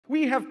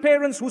We have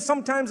parents who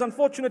sometimes,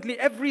 unfortunately,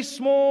 every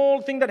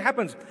small thing that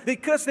happens, they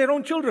curse their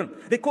own children.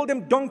 They call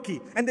them donkey,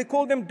 and they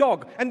call them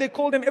dog, and they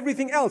call them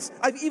everything else.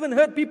 I've even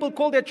heard people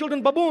call their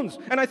children baboons.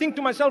 And I think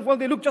to myself, well,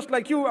 they look just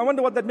like you. I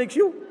wonder what that makes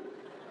you.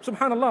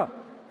 Subhanallah.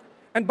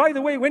 And by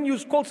the way, when you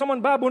call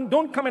someone baboon,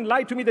 don't come and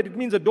lie to me that it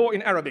means a door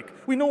in Arabic.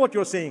 We know what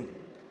you're saying.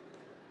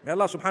 May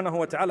Allah subhanahu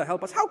wa ta'ala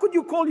help us. How could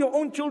you call your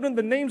own children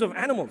the names of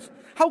animals?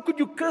 How could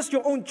you curse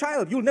your own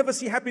child? You'll never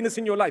see happiness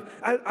in your life.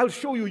 I'll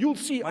show you. You'll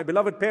see. My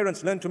beloved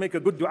parents, learn to make a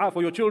good dua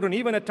for your children,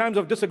 even at times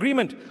of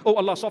disagreement. Oh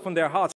Allah, soften their hearts.